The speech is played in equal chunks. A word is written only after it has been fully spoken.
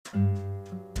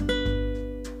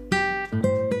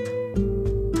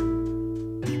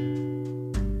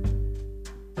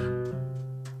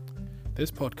This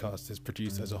podcast is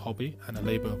produced as a hobby and a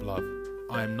labour of love.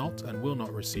 I am not and will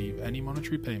not receive any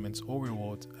monetary payments or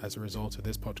rewards as a result of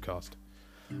this podcast.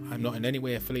 I am not in any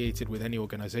way affiliated with any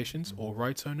organisations or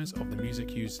rights owners of the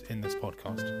music used in this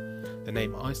podcast. The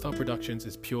name iStar Productions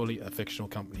is purely a fictional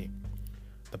company.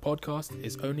 The podcast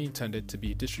is only intended to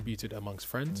be distributed amongst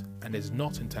friends and is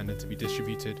not intended to be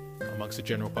distributed amongst the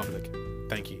general public.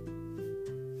 Thank you.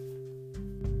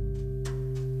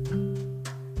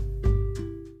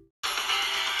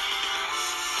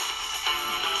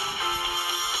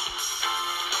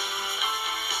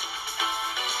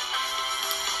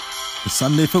 The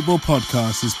Sunday Football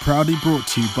Podcast is proudly brought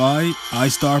to you by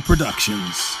iStar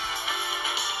Productions.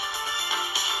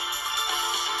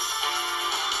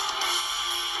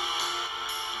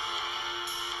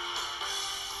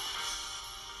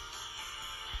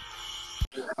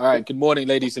 All right, good morning,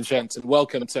 ladies and gents, and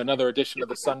welcome to another edition of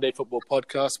the Sunday Football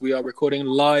Podcast. We are recording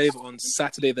live on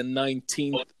Saturday, the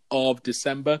 19th of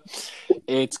December.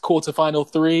 It's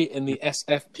quarterfinal 3 in the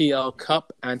SFPL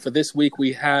Cup, and for this week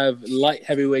we have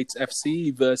Lightheavyweights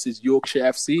FC versus Yorkshire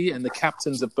FC, and the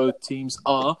captains of both teams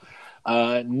are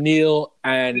Neil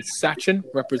and Sachin,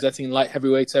 representing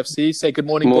Lightheavyweights FC. Say good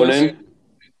morning, Morning. boys.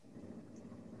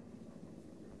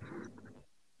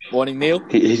 Morning, Neil.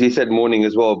 He said morning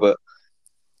as well, but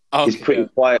he's pretty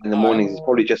quiet in the mornings. He's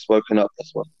probably just woken up,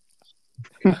 that's why.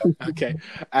 Okay.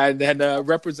 And then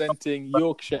representing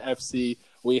Yorkshire FC,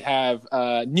 we have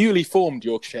newly formed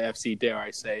Yorkshire FC, dare I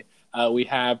say. We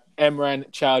have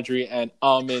Emran Chowdhury and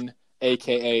Armin,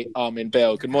 a.k.a. Armin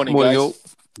Bale. Good morning, guys. All.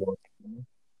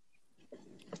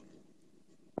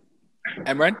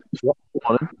 Emran?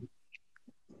 Morning.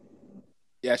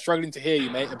 Yeah, struggling to hear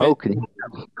you, mate. A bit. Okay.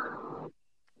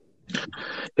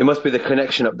 It must be the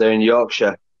connection up there in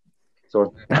Yorkshire. Sorry.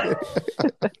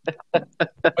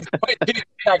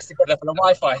 Actually got left on the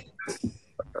Wi-Fi.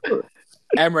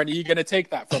 Emran, are you going to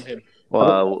take that from him?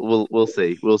 Well, we'll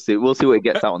see. We'll see what he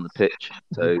gets out on the pitch.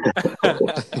 So,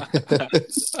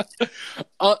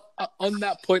 on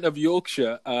that point of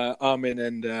Yorkshire, Armin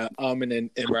and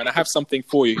Imran, I have something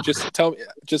for you.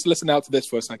 Just listen out to this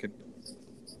for a second.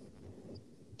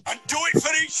 And do it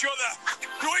for each other.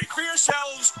 Do it for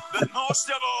yourselves, but most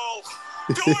of all,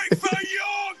 do it for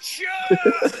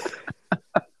Yorkshire!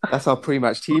 That's our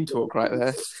pre-match team talk right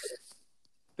there.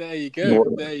 There you go.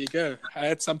 There you go. I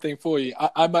had something for you.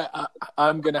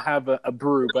 I'm going to have a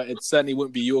brew, but it certainly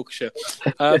wouldn't be Yorkshire.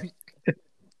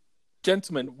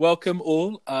 Gentlemen, welcome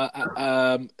all.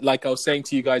 Like I was saying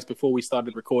to you guys before we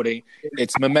started recording,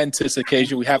 it's a momentous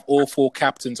occasion. We have all 4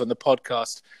 captains on the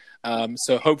podcast.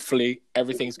 So hopefully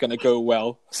everything's going to go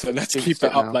well. So let's keep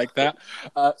it up like that.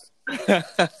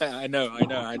 I know.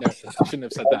 I shouldn't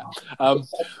have said that.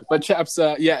 But chaps,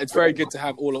 it's very good to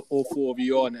have all 4 of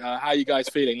you on. How are you guys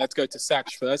feeling? Let's go to Sach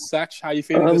first. Sach, how are you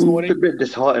feeling this morning? A bit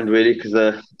disheartened, really, because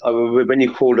when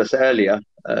you called us earlier,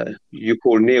 you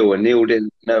called Neil, and Neil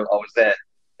didn't know I was there.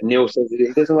 And Neil says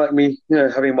he doesn't like me,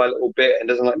 having my little bit, and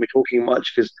doesn't like me talking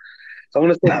much. So I'm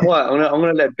going to stay quiet. I'm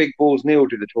going to let Big Balls Neil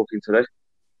do the talking today.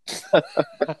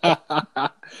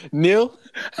 Neil?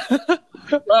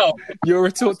 Well, your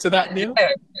retort to that, Neil?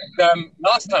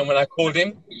 Last time when I called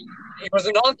him, he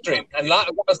wasn't answering. And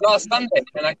it was last Sunday,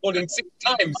 and I called him 6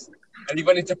 times. And he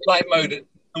went into flight mode in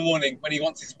the morning when he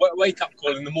wants his wake-up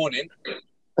call in the morning.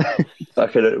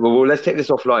 Okay, well, let's take this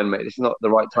offline, mate. This is not the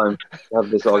right time to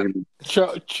have this argument.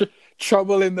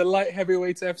 Trouble in the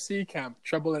Lightheavyweights FC camp.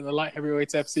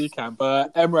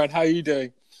 Emran, how are you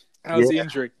doing? How's the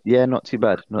injury? Yeah, not too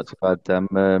bad.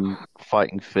 I'm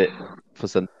fighting fit for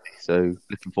Sunday, so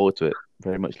looking forward to it.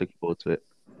 Very much looking forward to it.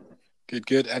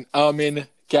 Good. And Armin,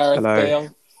 Gareth Hello.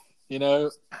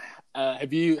 Bale,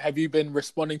 have you been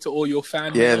responding to all your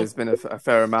fan Yeah, mail? there's been a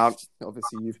fair amount.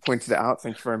 Obviously, you've pointed it out.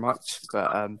 Thank you very much.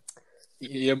 But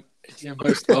You're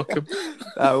most welcome.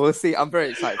 we'll see. I'm very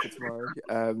excited for tomorrow.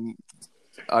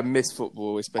 I miss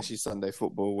football, especially Sunday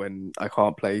football, when I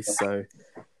can't play. So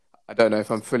I don't know if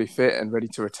I'm fully fit and ready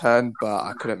to return, but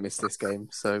I couldn't miss this game.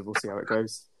 So we'll see how it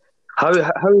goes. How is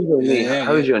your knee?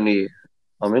 How is your knee,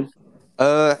 Armin?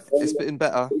 It's been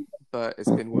better, but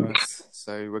it's been worse.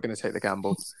 So we're going to take the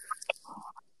gamble.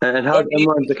 And how's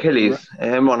Emran's Achilles?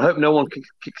 Emran, I hope no one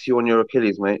kicks you on your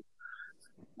Achilles, mate.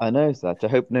 I know that. I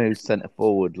hope no centre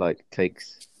forward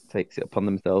takes it upon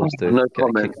themselves to No get a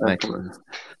comment. kick next.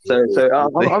 So I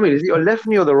mean, is it your left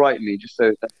knee or the right knee? Just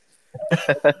so.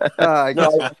 I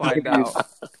guess we'll find out.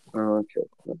 Oh, okay.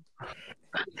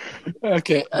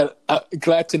 Okay,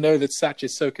 glad to know that Sach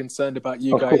is so concerned about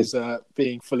you guys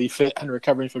being fully fit and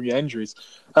recovering from your injuries.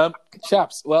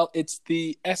 Chaps, well, it's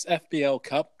the SFPL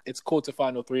Cup. It's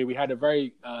quarterfinal 3. We had a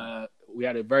very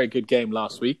good game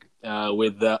last week.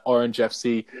 with Orange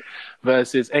FC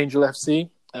versus Angel FC.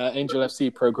 Angel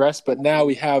FC progressed, but now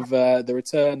we have the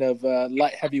return of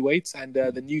light heavyweights and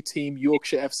the new team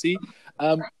Yorkshire FC.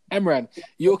 Emran,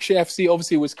 Yorkshire FC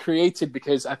obviously was created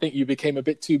because I think you became a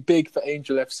bit too big for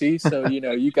Angel FC, so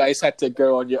you guys had to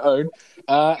go on your own.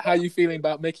 How are you feeling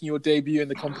about making your debut in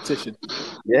the competition?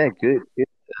 Yeah, good.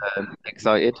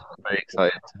 Excited, very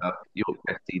excited to have York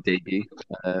FC debut.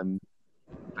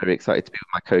 Very excited to be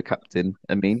with my co-captain,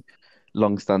 Amin,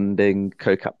 long-standing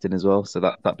co-captain as well. So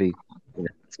that'd be,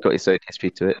 it's got its own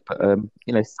history to it. But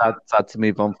sad to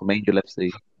move on from Angel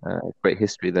FC. Great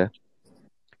history there.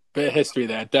 Bit of history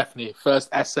there, definitely.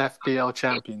 First SFPL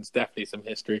champions, definitely some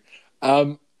history.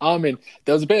 Armin,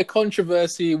 there was a bit of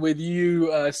controversy with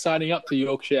you signing up to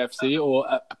Yorkshire FC, or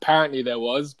apparently there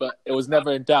was, but it was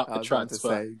never in doubt, the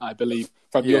transfer, I believe,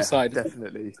 from your side.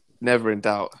 Definitely. Never in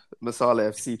doubt. Masala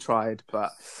FC tried,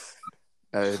 but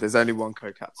there's only one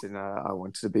co-captain I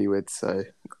wanted to be with, so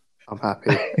I'm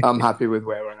happy. I'm happy with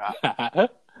where we're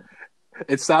at.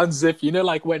 It sounds as if,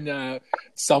 like when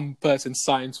some person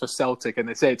signs for Celtic and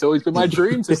they say, it's always been my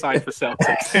dream to sign for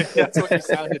Celtic. That's what you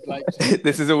sounded like.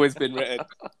 This has always been written.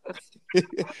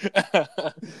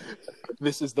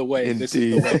 This is the way. Indeed. This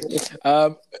is the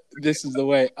way. This is the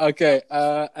way. Okay.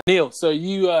 Neil, so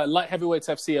you, Lightheavyweights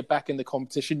FC are back in the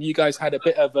competition. You guys had a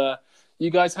bit of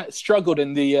struggled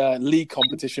in the league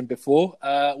competition before.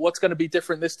 What's going to be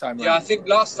different this time? Yeah, I think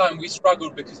last time we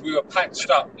struggled because we were patched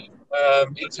up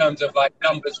in terms of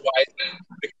numbers wise.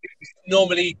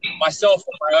 Normally myself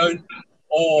on my own,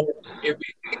 or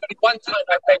one time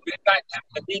I played with Sach in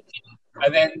the league,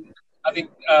 and then I think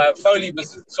Foley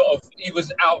was he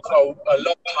was out for a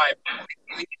long time.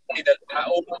 He did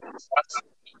all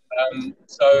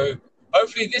so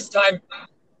hopefully this time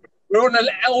we're all on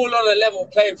a level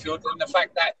playing field, in the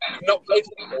fact that we've not played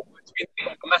football. It's been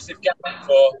a massive gap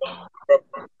for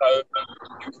so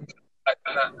you can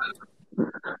that.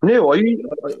 Neil,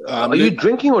 are you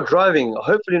drinking or driving?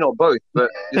 Hopefully not both, but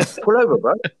just pull over,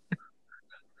 bro.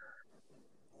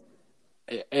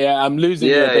 Yeah, I'm losing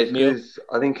you a bit, Neil.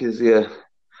 I think he needs to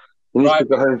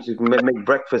go home to make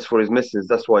breakfast for his missus.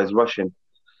 That's why he's rushing.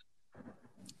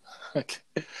 Okay.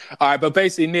 All right, but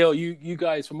basically, Neil, you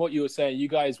guys, from what you were saying, you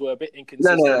guys were a bit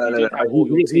inconsistent. No.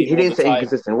 He didn't say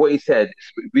inconsistent. What he said,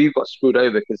 we got screwed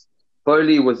over because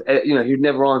Foley was, he'd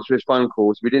never answer his phone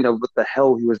calls. We didn't know what the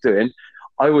hell he was doing.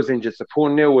 I was injured, so poor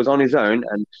Neil was on his own,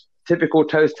 and typical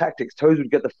Toes tactics. Toes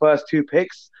would get the first two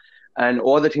picks, and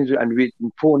all other teams would, and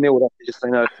poor Neil would have to just,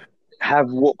 have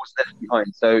what was left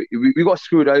behind. So we got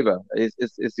screwed over, is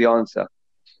the answer.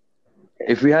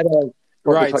 If we had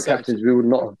our captains, we would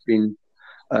not have been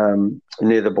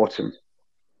near the bottom.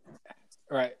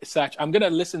 Right, Sach, I'm going to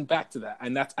listen back to that,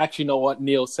 and that's actually not what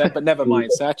Neil said, but never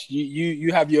mind, Sach.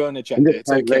 You have your own agenda.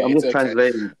 I'm just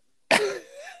translating.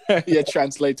 Yeah,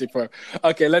 translated for him.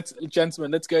 Okay,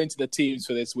 gentlemen, let's go into the teams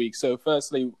for this week. So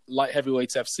firstly,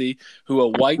 Lightheavyweights FC, who are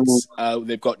whites.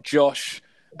 They've got Josh,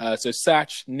 so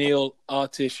Sach, Neil,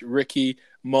 Artish, Ricky,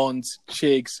 Mons,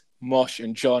 Chigs, Mosh,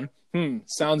 and John.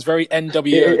 Sounds very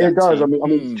NWO. It does. I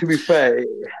mean, to be fair,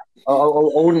 I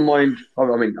wouldn't mind.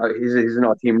 He's in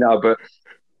our team now, but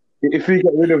if we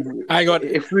get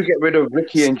rid of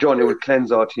Ricky and John, it would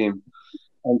cleanse our team.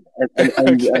 And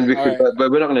we could,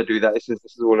 but we're not going to do that. This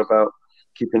is all about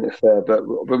keeping it fair. But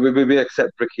we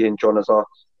accept Ricky and John as our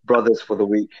brothers for the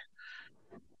week.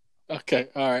 Okay,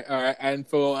 all right. And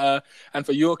for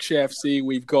Yorkshire FC,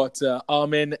 we've got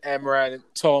Armin, Emran,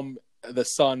 Tom, the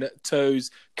Son, Toes,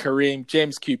 Kareem,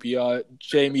 James QPR,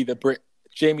 Jamie the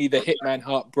Hitman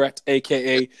Hart, Brett,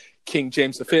 aka King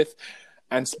James V,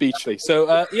 and Speechley.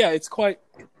 So it's quite.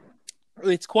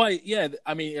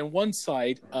 I mean, on one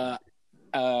side.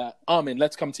 Armin,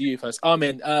 let's come to you first.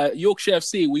 Armin, Yorkshire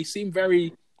FC, we seem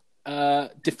very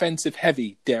defensive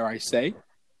heavy, dare I say.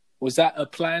 Was that a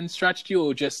planned strategy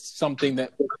or just something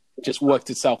that just worked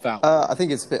itself out? I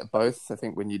think it's a bit of both. I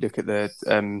think when you look at the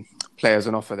players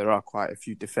on offer, there are quite a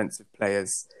few defensive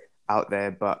players out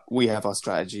there, but we have our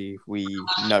strategy. We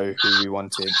know who we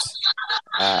wanted,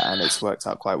 and it's worked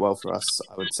out quite well for us,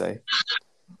 I would say.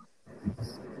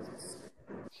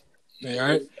 All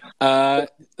right.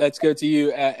 Let's go to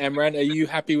you, Emran. Are you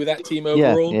happy with that team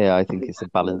overall? Yeah, I think it's a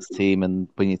balanced team, and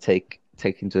when you take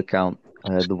into account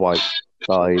the white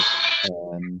side,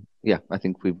 I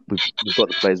think we've got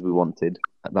the players we wanted.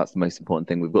 That's the most important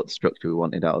thing. We've got the structure we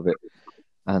wanted out of it,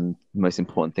 and the most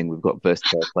important thing, we've got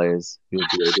versatile players who will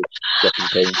be able to step in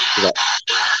game. So that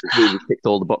really ticked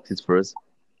all the boxes for us.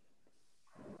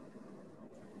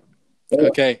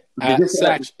 Okay,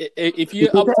 Sach, if you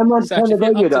Emran, Sach, turn the if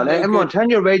you're radio up to down. no Emran, good, turn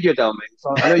your radio down, mate.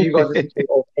 So I know you guys listen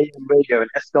to AM radio and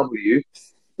SW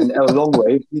and L long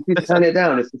wave. You need to turn it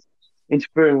down. It's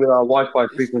interfering with our Wi-Fi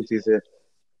frequencies here.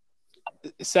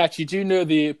 Sach, you do know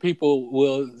the people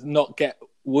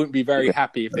won't be very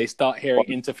happy if they start hearing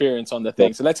interference on the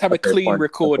thing. So let's have a clean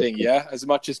recording, as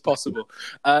much as possible.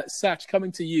 Sach,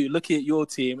 coming to you, looking at your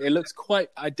team, it looks quite,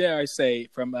 I dare say,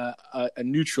 from a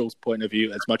neutral's point of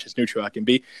view, as much as neutral I can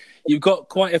be, you've got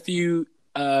quite a few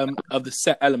of the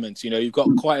set elements. You've got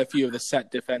quite a few of the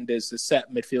set defenders, the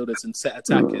set midfielders, and set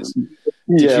attackers.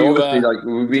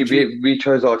 Obviously, we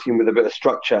chose our team with a bit of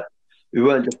structure. We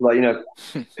weren't just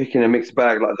picking a mixed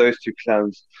bag like those two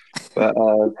clowns. But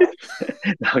no,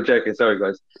 I'm joking. Sorry,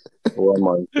 guys.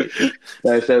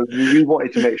 So we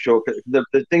wanted to make sure.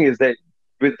 The thing is that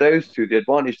with those two, the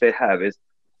advantage they have is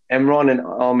Emran and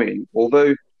Armin,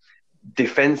 although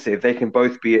defensive, they can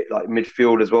both be like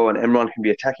midfield as well, and Emran can be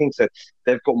attacking. So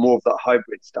they've got more of that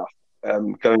hybrid stuff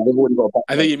going. They've already got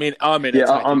I think you mean Armin. Yeah,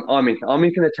 Armin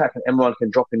can attack, and Emran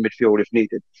can drop in midfield if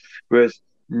needed. Whereas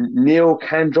Neil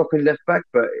can drop in left back,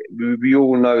 but we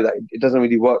all know that it doesn't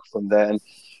really work from there.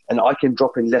 And I can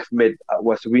drop in left mid at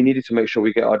West. So we needed to make sure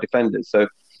we get our defenders. So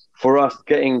for us,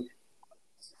 getting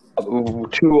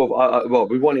two of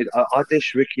we wanted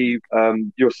Adish, Ricky,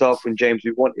 yourself, and James.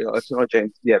 We wanted it's not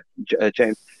James,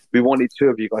 James. We wanted two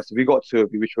of you guys. So we got two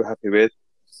of you, which we're happy with.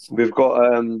 We've got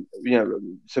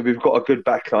so we've got a good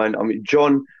backline. I mean,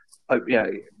 John,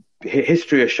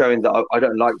 history has shown that I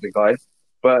don't like the guy.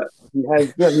 But he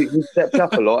has, he stepped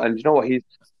up a lot, and you know what?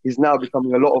 He's now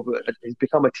becoming he's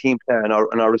become a team player,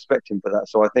 and I respect him for that.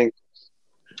 So I think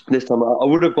this time I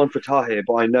would have gone for Tahir,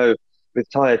 but I know with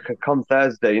Tahir come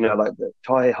Thursday, like the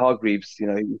Tahir Hargreaves, he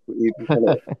kind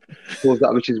of calls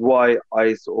that, which is why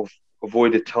I sort of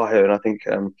avoided Tahir, and I think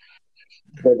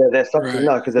they're suffering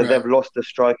now because they've lost the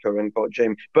striker and got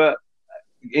James. But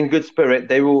in good spirit,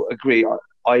 they will agree.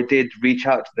 I did reach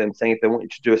out to them saying if they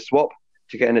wanted to do a swap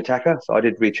to get an attacker, so I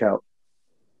did reach out.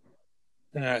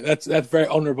 That's very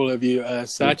honourable of you,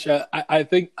 Sach. I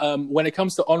think when it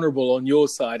comes to honourable on your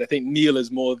side, I think Neil is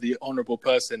more the honourable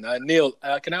person. Neil,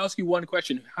 can I ask you one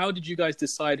question? How did you guys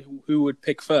decide who would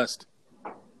pick first?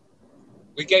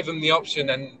 We gave them the option,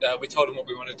 and we told them what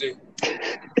we want to do.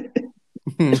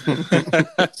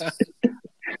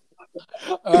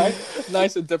 All right,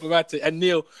 nice and diplomatic. And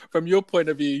Neil, from your point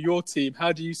of view, your team,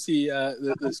 how do you see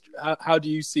how do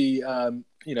you see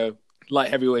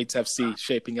Lightheavyweights FC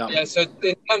shaping up? Yeah, so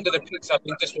in terms of the picks, I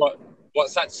think just what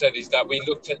Sach said is that we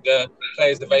looked at the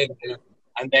players available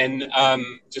and then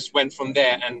just went from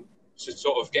there and to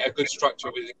sort of get a good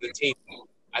structure with the team.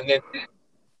 And then,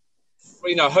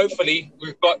 hopefully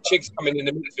we've got Chigs coming in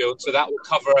the midfield, so that will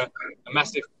cover a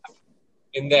massive gap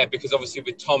in there, because obviously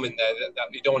with Tom in there,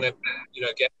 that you don't want to,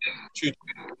 get too in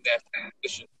their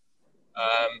position.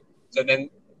 So then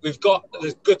we've got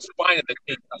the good spine of the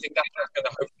team. I think that's going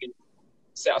to hopefully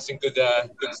set us in good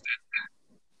stead.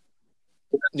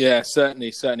 Yeah,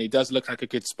 certainly. It does look like a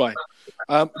good spine.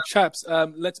 Chaps,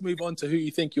 let's move on to who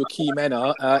you think your key men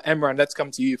are. Emran, let's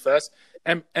come to you first.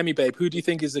 Emmy, babe, who do you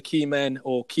think is the key men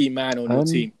or key man on your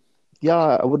team? Yeah,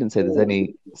 I wouldn't say there's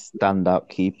any standout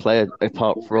key player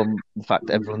apart from the fact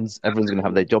that everyone's going to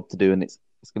have their job to do, and it's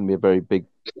going to be a very big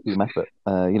team effort.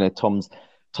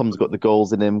 Tom's got the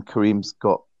goals in him. Kareem's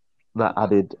got that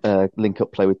added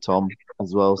link-up play with Tom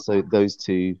as well. So those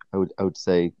two, I would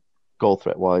say, goal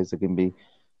threat-wise, are going to be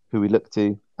who we look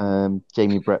to.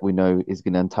 Jamie Brett, we know, is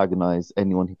going to antagonise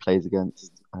anyone he plays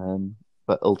against.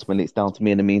 But ultimately, it's down to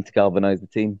me and Amin to galvanise the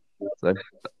team. So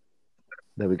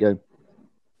there we go.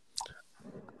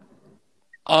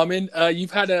 Armin,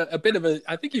 you've had a bit of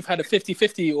I think you've had a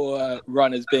 50-50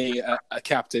 run as being a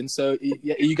captain. So are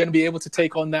you going to be able to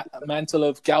take on that mantle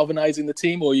of galvanizing the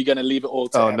team, or are you going to leave it all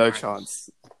to Emran? No chance.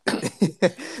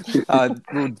 I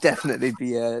will definitely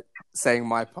be saying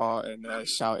my part and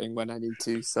shouting when I need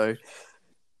to. So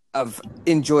I've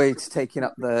enjoyed taking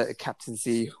up the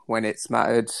captaincy when it's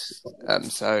mattered.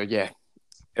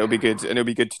 It'll be good, and it'll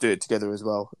be good to do it together as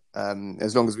well.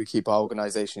 As long as we keep our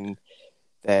organisation,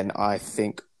 then I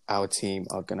think our team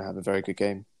are going to have a very good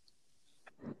game.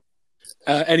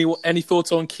 Any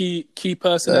thoughts on key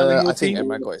personnel in your team? I think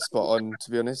Emran got it spot on, to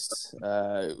be honest.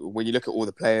 When you look at all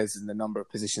the players and the number of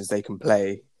positions they can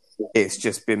play, it's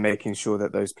just been making sure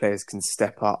that those players can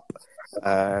step up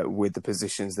with the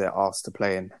positions they're asked to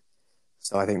play in.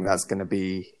 So I think that's going to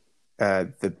be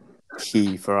the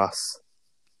key for us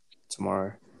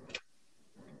tomorrow.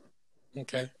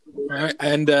 Okay. All right.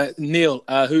 And Neil,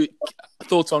 who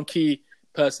thoughts on key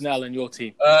personnel in your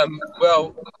team?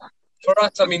 Well, for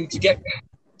us, I mean, to get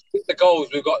the goals,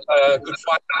 we've got a good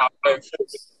fight out going forward.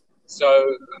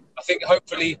 So I think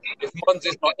hopefully if Mons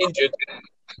is not injured,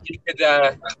 he could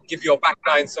give your back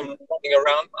line some running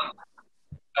around.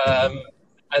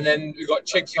 And then we've got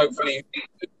Chiggs, hopefully.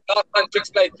 Last time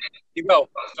Chiggs played, he well.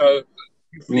 So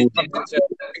hopefully he comes into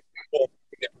form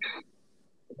in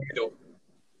the middle.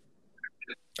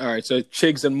 All right, so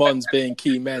Chiggs and Mons being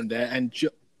key men there. And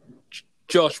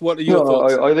Josh, what are your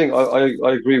thoughts? I think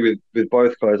I agree with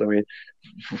both guys. I mean,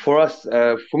 for us,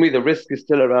 for me, the risk is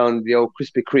still around the old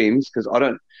Krispy Kremes because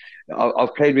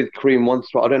I've played with Kareem once.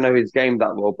 I don't know his game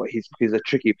that well, but he's a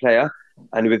tricky player.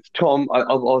 And with Tom,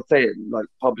 I'll say it like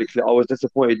publicly. I was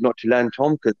disappointed not to land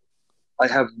Tom because I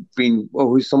have been.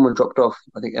 Oh, someone dropped off?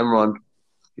 I think Emran.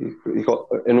 He got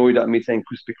annoyed at me saying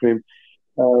Krispy Kreme.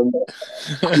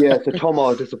 Yeah, so Tom, I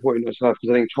was disappointed not to have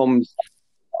because I think Tom's.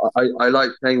 I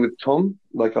like playing with Tom.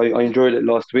 Like I enjoyed it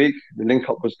last week. The link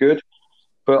up was good.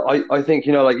 But I think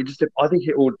I think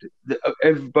it all.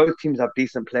 Both teams have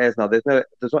decent players now. There's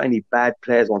not any bad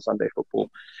players on Sunday football,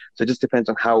 so it just depends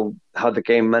on how the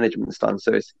game management is done.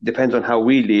 So it depends on how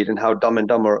we lead and how Dumb and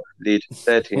Dumber lead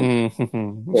their team.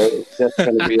 So that's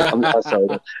going to be. I'm sorry.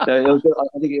 No,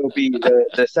 I think it will be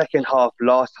the second half,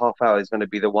 last half hour is going to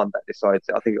be the one that decides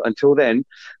it. I think until then,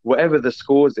 whatever the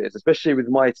scores is, especially with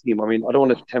my team. I mean, I don't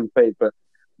want to tempt fate, but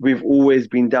we've always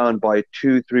been down by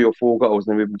 2, 3, or 4 goals,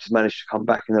 and we've just managed to come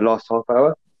back in the last half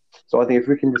hour. So I think if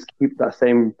we can just keep that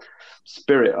same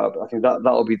spirit up, I think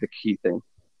that'll be the key thing.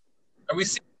 And we've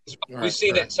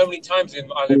seen it so many times in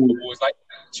Ireland football. It's like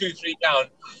 2, 3 down.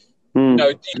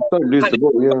 Just don't lose the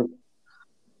ball.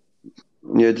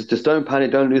 Yeah, just don't panic,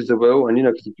 don't lose the will, and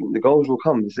cause the goals will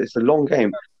come. It's a long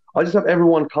game. I just hope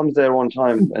everyone comes there on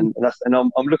time, and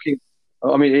I'm looking.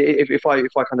 I mean, if I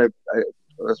kind of.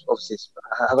 Obviously,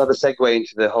 have a segue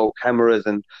into the whole cameras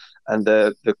and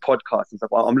the podcast and stuff.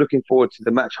 I'm looking forward to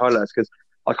the match highlights because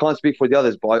I can't speak for the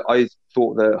others, but I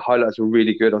thought the highlights were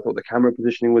really good. I thought the camera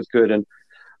positioning was good, and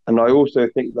I also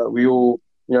think that we all,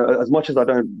 as much as I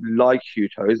don't like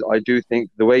Hutos, I do think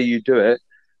the way you do it,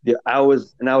 the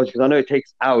hours and hours, because I know it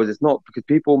takes hours. It's not because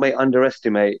people may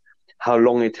underestimate how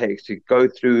long it takes to go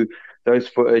through those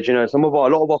footage. A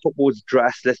lot of our football is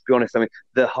dressed. Let's be honest. I mean,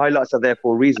 the highlights are there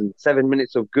for a reason. 7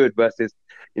 minutes of good versus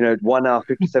 1 hour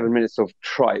 57 minutes of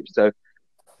tripe. So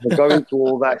going through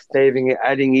all that, saving it,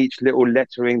 adding each little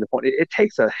lettering, the font, it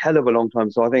takes a hell of a long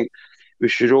time. So I think we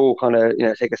should all kind of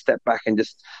take a step back and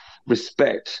just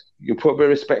respect. You put a bit of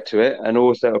respect to it and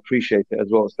also appreciate it as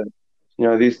well. So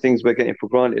these things we're getting for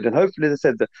granted, and hopefully, as I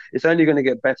said, that it's only going to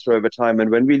get better over time.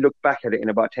 And when we look back at it in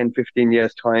about 10, 15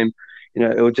 years' time,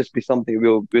 it will just be something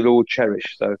we'll all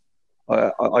cherish. So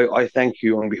I thank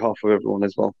you on behalf of everyone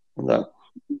as well on that.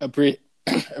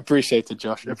 Appreciated,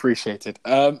 Josh. Appreciated.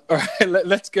 All right,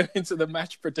 let's go into the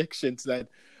match predictions then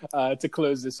to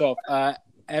close this off.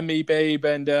 Emmy, Babe,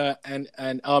 and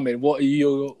Armin, what are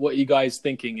you guys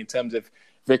thinking in terms of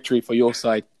victory for your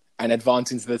side and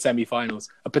advancing to the semi-finals?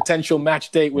 A potential match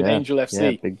date with Angel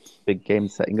FC. Yeah, big game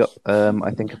setting up.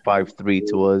 I think a 5-3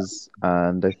 to us,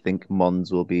 and I think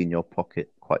Mons will be in your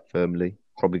pocket quite firmly.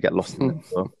 Probably get lost in it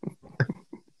as well.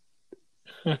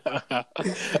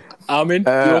 Armin,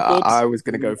 your thoughts? I was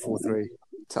going to go 4-3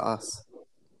 to us.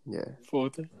 Yeah.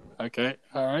 4-3. Okay.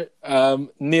 All right.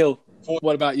 Neil,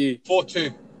 what about you?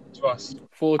 4-2 to us.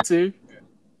 4-2.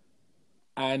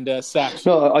 And Sach.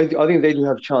 No, I think they do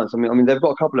have a chance. I mean, they've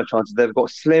got a couple of chances. They've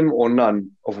got slim or none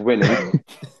of winning.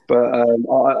 But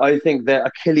I think their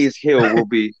Achilles heel will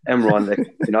be Emran.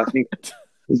 I think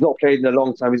he's not played in a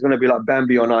long time. He's going to be like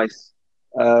Bambi on ice.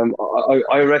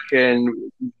 I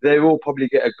reckon they will probably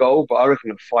get a goal, but I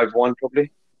reckon a 5-1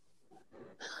 probably.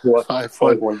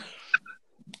 5-1.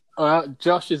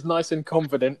 Josh is nice and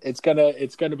confident. It's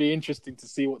gonna be interesting to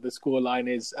see what the scoreline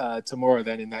is tomorrow.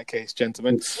 Then, in that case,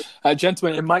 gentlemen,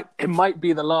 it might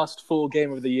be the last full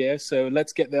game of the year. So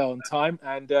let's get there on time.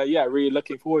 And really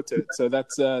looking forward to it. So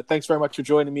that's thanks very much for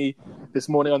joining me this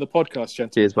morning on the podcast,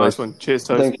 gentlemen. Cheers, boys. Nice one. Cheers,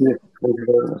 Toast. Thank you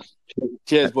very much.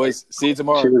 Cheers, boys. See you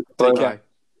tomorrow. Cheers. Take Bye. care.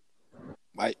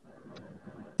 Bye.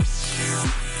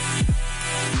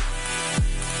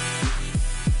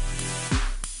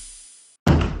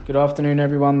 Good afternoon,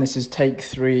 everyone. This is take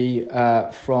 3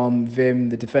 from Vim,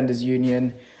 the Defenders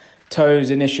Union. Toes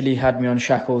initially had me on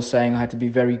shackles, saying I had to be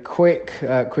very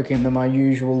quicker than my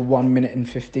usual 1 minute and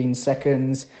 15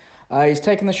 seconds. He's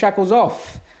taken the shackles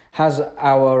off, has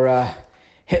our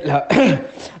Hitler.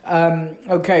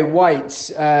 Okay, Whites.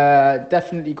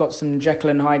 Definitely got some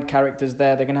Jekyll and Hyde characters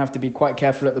there. They're going to have to be quite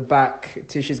careful at the back.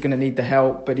 Tish is going to need the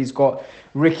help, but he's got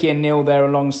Ricky and Neil there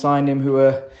alongside him, who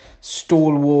are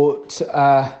stalwart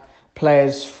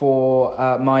players for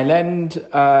Mile End.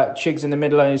 Chigs in the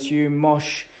middle, I assume.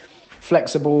 Mosh,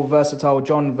 flexible, versatile.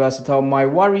 John, versatile. My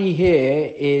worry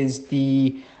here is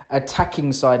the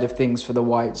attacking side of things for the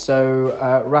Whites.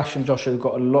 So Rash and Josh have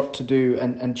got a lot to do,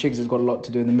 and Chigs has got a lot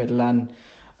to do in the middle and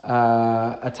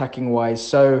attacking wise.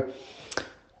 So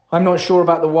I'm not sure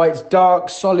about the Whites. Dark,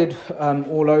 solid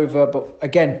all over, but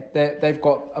again, they've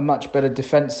got a much better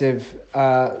defensive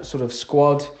sort of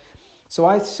squad. So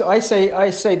I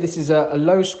say this is a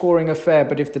low scoring affair,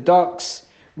 but if the Darks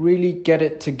really get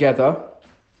it together,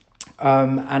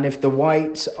 and if the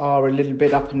Whites are a little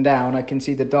bit up and down, I can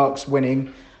see the Darks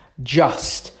winning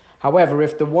just. However,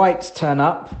 if the Whites turn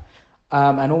up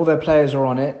and all their players are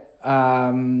on it,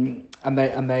 and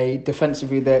they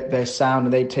defensively they're sound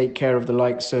and they take care of the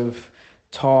likes of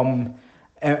Tom,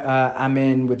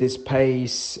 Amin with his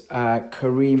pace,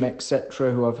 Kareem,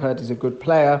 etc., who I've heard is a good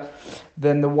player,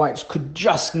 then the Whites could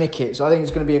just nick it. So I think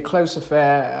it's going to be a close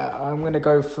affair. I'm going to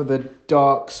go for the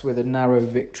Darks with a narrow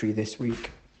victory this week.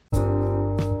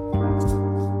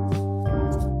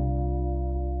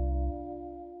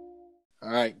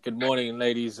 All right, good morning,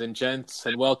 ladies and gents,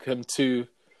 and welcome to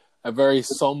a very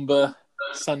somber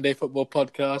Sunday football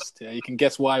podcast. You can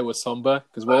guess why we're somber,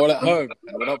 because we're all at home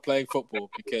and we're not playing football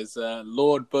because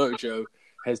Lord Bojo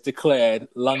has declared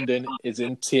London is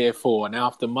in Tier 4. Now,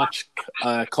 after much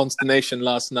consternation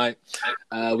last night,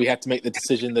 we had to make the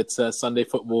decision that Sunday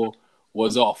football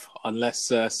was off,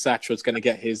 unless Sach was going to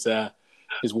get his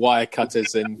wire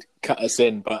cutters and cut us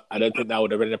in, but I don't think that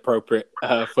would have been appropriate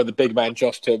for the big man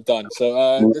Josh to have done.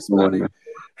 So this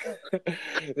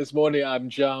morning I'm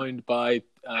joined by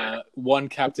one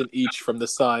captain each from the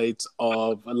sides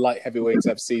of Lightheavyweights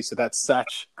FC. So that's Sach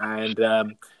and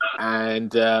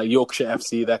Yorkshire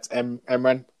FC. That's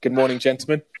Emran. Good morning,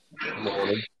 gentlemen.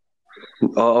 Morning.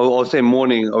 I'll say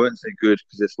morning. I won't say good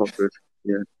because it's not good.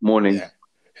 Yeah, morning. Yeah.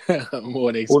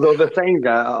 Mornings. Although the thing,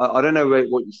 I don't know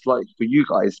what it's like for you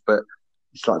guys, but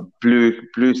it's like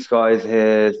blue skies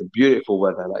here. It's beautiful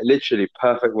weather, like literally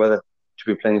perfect weather to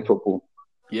be playing football.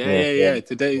 Yeah.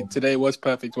 Today was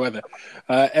perfect weather.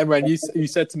 Emran, you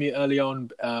said to me early on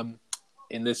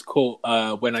in this call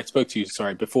when I spoke to you.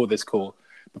 Sorry, before this call,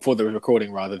 before the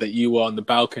recording rather, that you were on the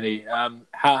balcony.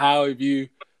 How have you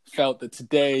felt that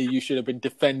today you should have been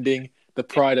defending the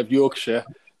pride of Yorkshire?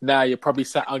 Now you're probably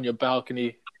sat on your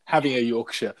balcony having a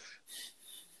Yorkshire.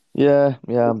 Yeah,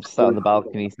 I'm sat on the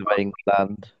balcony surveying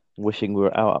land, wishing we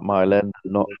were out at Mile End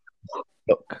and not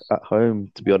stuck at home,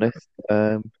 to be honest.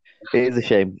 It is a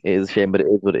shame, but it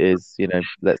is what it is.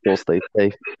 Let's all stay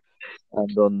safe.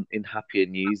 And in happier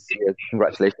news,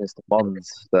 congratulations to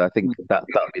Mons. So I think that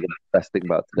would be the best thing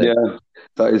about today. Yeah,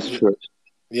 that is true.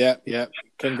 Yeah.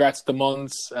 Congrats to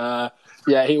Mons.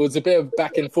 He was a bit of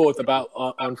back and forth about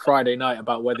on Friday night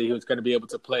about whether he was going to be able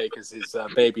to play because his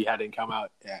baby hadn't come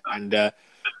out yet. And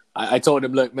I told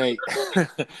him, look, mate,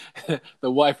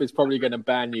 the wife is probably going to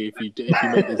ban you if you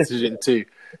make the decision too.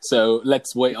 So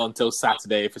let's wait until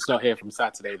Saturday. If it's not here from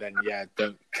Saturday, then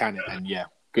don't can it. And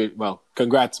good. Well,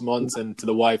 congrats, Mons, and to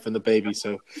the wife and the baby.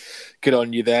 So good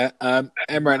on you there.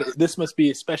 Emran, this must be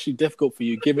especially difficult for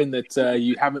you, given that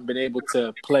you haven't been able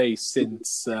to play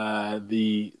since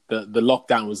the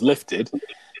lockdown was lifted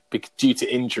due to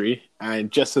injury,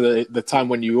 and just the time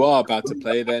when you are about to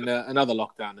play, then another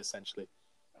lockdown, essentially.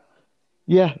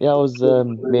 Yeah. I was.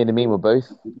 Me and Amin were both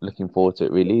looking forward to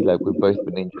it. Really, like we've both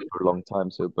been injured for a long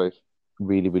time, so we're both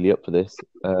really, really up for this.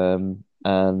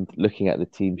 And looking at the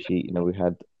team sheet, we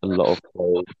had a lot of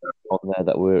players on there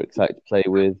that we're excited to play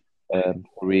with.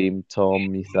 Kareem,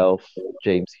 Tom, yourself,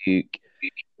 James Hugh.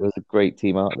 It was a great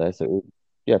team out there. So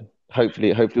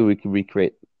hopefully we can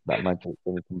recreate that magic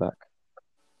when we come back.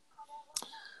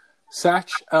 Sach,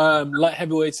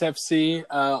 Lightheavyweights FC.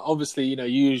 Obviously,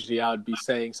 usually I would be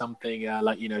saying something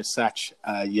like, Sach,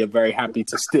 you're very happy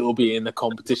to still be in the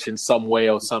competition some way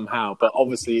or somehow. But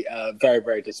obviously, very,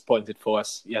 very disappointed for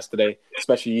us yesterday,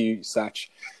 especially you, Sach,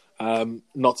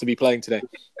 not to be playing today.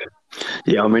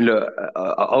 Yeah, I mean, look,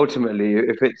 ultimately,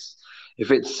 if it's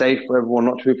safe for everyone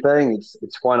not to be playing,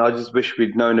 it's fine. I just wish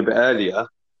we'd known a bit earlier,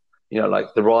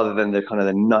 rather than the kind of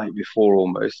the night before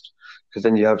almost, because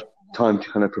then you have time to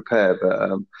kind of prepare. But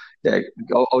I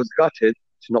was gutted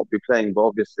to not be playing, but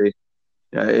obviously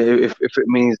if it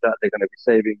means that they're going to be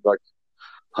saving like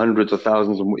hundreds of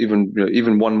thousands or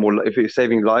even one more, if it's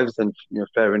saving lives, then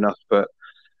fair enough. But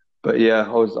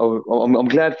I'm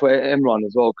glad for Emran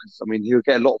as well, because I mean he'll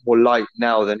get a lot more light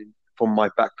now than from my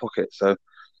back pocket, so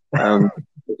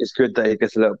it's good that he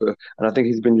gets a little bit, and I think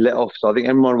he's been let off, so I think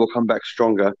Emran will come back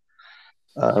stronger.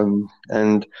 So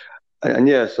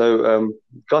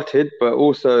gutted, but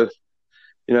also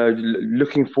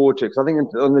looking forward to it. Because I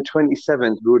think on the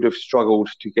 27th, we would have struggled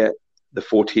to get the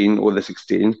 14 or the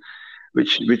 16,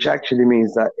 which actually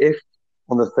means that if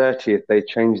on the 30th they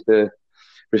change the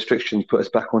restrictions, put us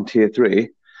back on tier 3,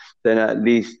 then at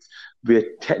least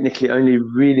we're technically only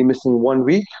really missing 1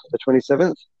 week, the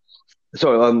 27th.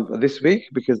 Sorry, this week,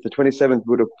 because the 27th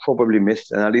would have probably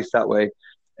missed, and at least that way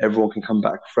everyone can come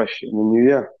back fresh in the new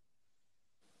year.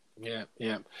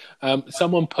 Yeah.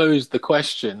 Someone posed the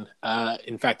question.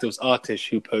 In fact, it was Artish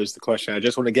who posed the question. I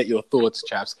just want to get your thoughts,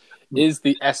 chaps. Is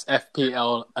the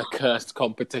SFPL a cursed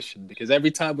competition? Because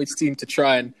every time we seem to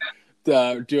try and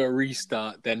do a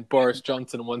restart, then Boris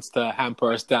Johnson wants to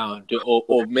hamper us down.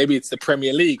 Or maybe it's the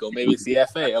Premier League, or maybe it's the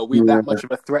FA. Are we that much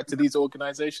of a threat to these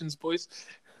organisations, boys?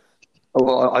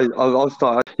 Well, I'll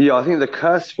start. Yeah, I think the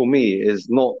curse for me is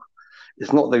not.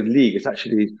 It's not the league. It's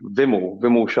actually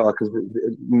Vimal Shah, because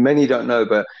many don't know,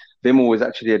 but Vimal is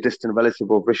actually a distant relative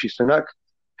of Rishi Sunak.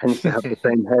 Hence, they have the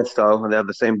same hairstyle and they have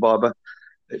the same barber.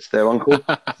 It's their uncle.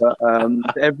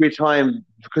 But every time,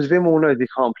 because Vimal knows he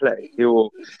can't play, he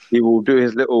will do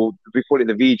his little. We call it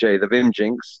the VJ, the Vim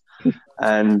jinx,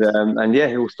 and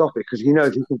he will stop it because he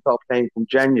knows he can start playing from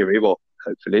January. Well,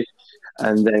 hopefully.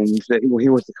 And then he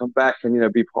wants to come back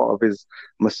and be part of his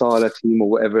Masala team or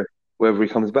wherever he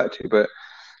comes back to. But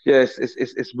yeah,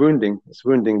 it's wounding. It's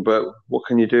wounding. But what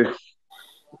can you do?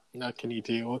 What can you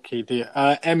do?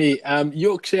 Emmy,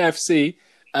 Yorkshire FC,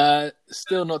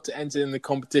 still not to enter in the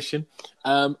competition.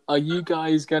 Are you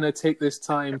guys going to take this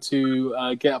time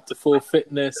to get up to full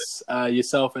fitness,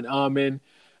 yourself and Armin,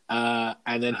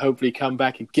 and then hopefully come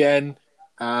back again?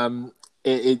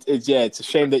 It's a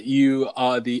shame that you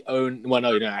are the only. Well,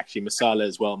 no, actually, Masala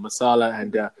as well. Masala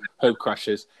and Hope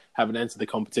Crushers haven't entered the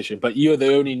competition, but you're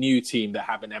the only new team that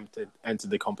haven't entered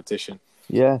the competition.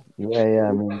 Yeah.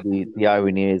 I mean, the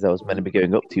irony is I was meant to be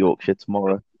going up to Yorkshire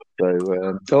tomorrow.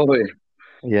 So, so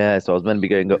I was meant to be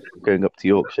going up to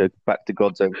Yorkshire, back to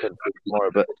God's own country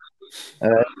tomorrow. But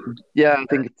I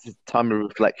think it's a time of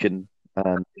reflection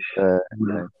and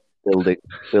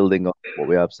building on what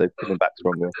we have. So coming back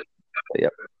stronger. But, yeah.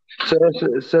 So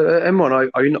Emran,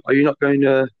 are you not going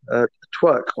to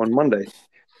twerk on Monday?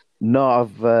 No,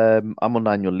 I'm on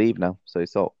annual leave now, so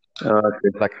it's all.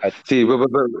 Okay. See,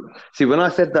 when I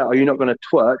said that, are you not going to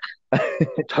twerk?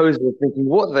 Toes was thinking,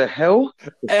 what the hell?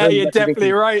 Yeah, you're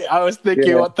definitely right. I was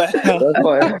thinking, what the hell? What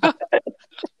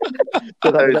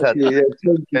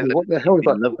the hell is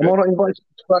that? Am I not invited to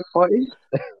the twerk party?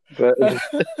 But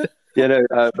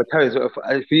Toes,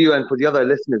 for you and for the other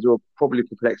listeners who are probably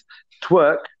perplexed,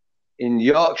 twerk in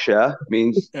Yorkshire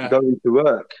means going to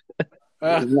work.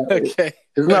 Okay.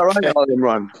 Isn't that right,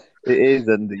 Imran? It is,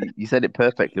 and you said it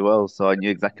perfectly well, so I knew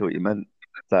exactly what you meant.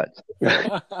 Sach.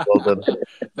 Well done.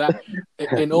 That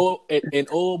in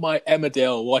all my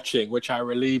Emmerdale watching, which I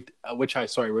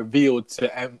revealed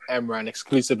to Emran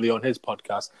exclusively on his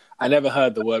podcast, I never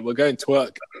heard the word. We're going to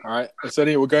work, all right. So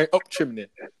anyway, we're going up chimney.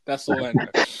 That's all I know.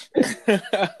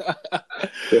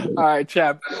 All right,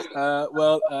 chap.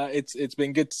 It's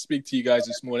been good to speak to you guys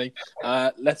this morning.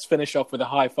 Let's finish off with a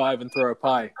high five and throw a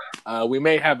pie. We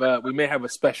may have a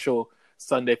special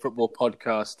Sunday football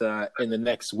podcast in the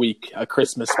next week, a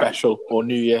Christmas special or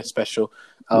New Year special.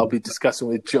 I'll be discussing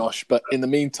with Josh, but in the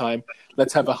meantime,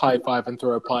 let's have a high five and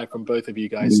throw a pie from both of you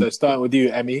guys. So starting with you,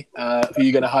 Emmy, who are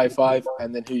you going to high five,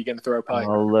 and then who are you going to throw a pie?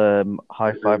 I'll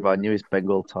high five our newest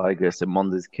Bengal tiger,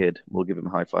 Simon's kid. We'll give him a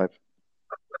high five.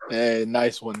 Hey,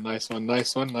 nice one.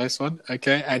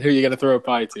 Okay, and who are you going to throw a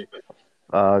pie to?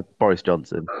 Boris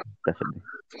Johnson, definitely.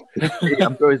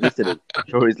 I'm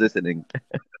sure he's listening.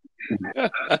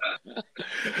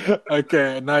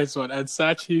 Okay, nice one. And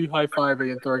Sach, who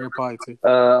high-fiving and throwing a pie to?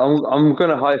 I'm going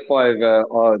to high-five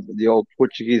the old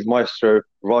Portuguese maestro,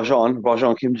 Rajan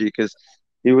Kimji, because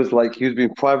he was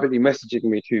been privately messaging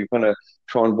me to kind of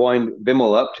try and wind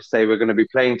Vimal up to say we're going to be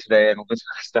playing today and all this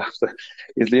kind of stuff. So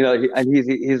he's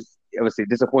obviously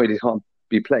disappointed he can't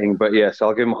be playing, but yeah, so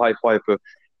I'll give him a high five for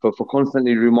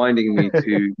constantly reminding me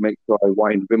to make sure I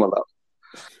wind Vimal up.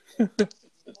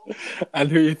 And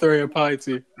who are you throwing a pie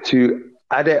to? To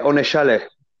Ade Oneshale,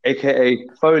 aka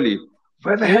Foley.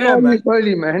 Where the hell are you,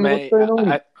 Foley, man? What's going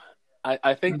on?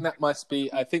 I think that must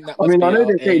be. I know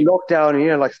they say lockdown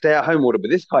and stay at home order, but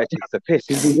this guy takes the piss.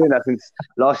 He's been doing that since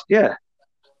last year.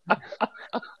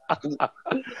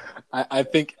 I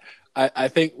think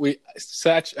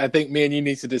me and you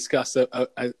need to discuss a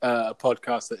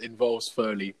podcast that involves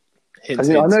Foley. I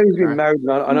know he's been married,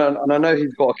 and I know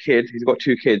he's got a kid. He's got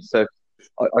 2 kids, so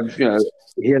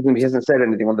he hasn't said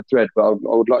anything on the thread, but I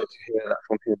would like to hear that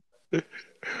from him.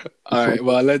 All right.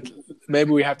 Well,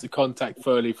 maybe we have to contact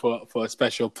Foley for a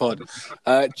special pod.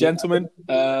 Gentlemen,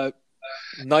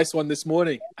 nice one this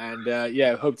morning. And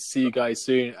hope to see you guys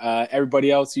soon.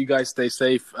 Everybody else, you guys stay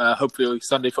safe. Hopefully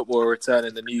Sunday football will return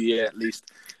in the new year at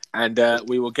least. And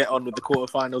we will get on with the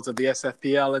quarterfinals of the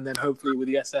SFPL and then hopefully with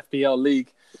the SFPL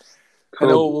League. Cool.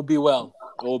 And all will be well.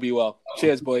 All will be well.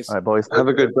 Cheers, boys. All right, boys. Have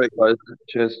a good break, guys.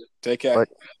 Cheers. Take care.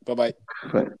 Bye-bye.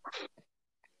 Bye.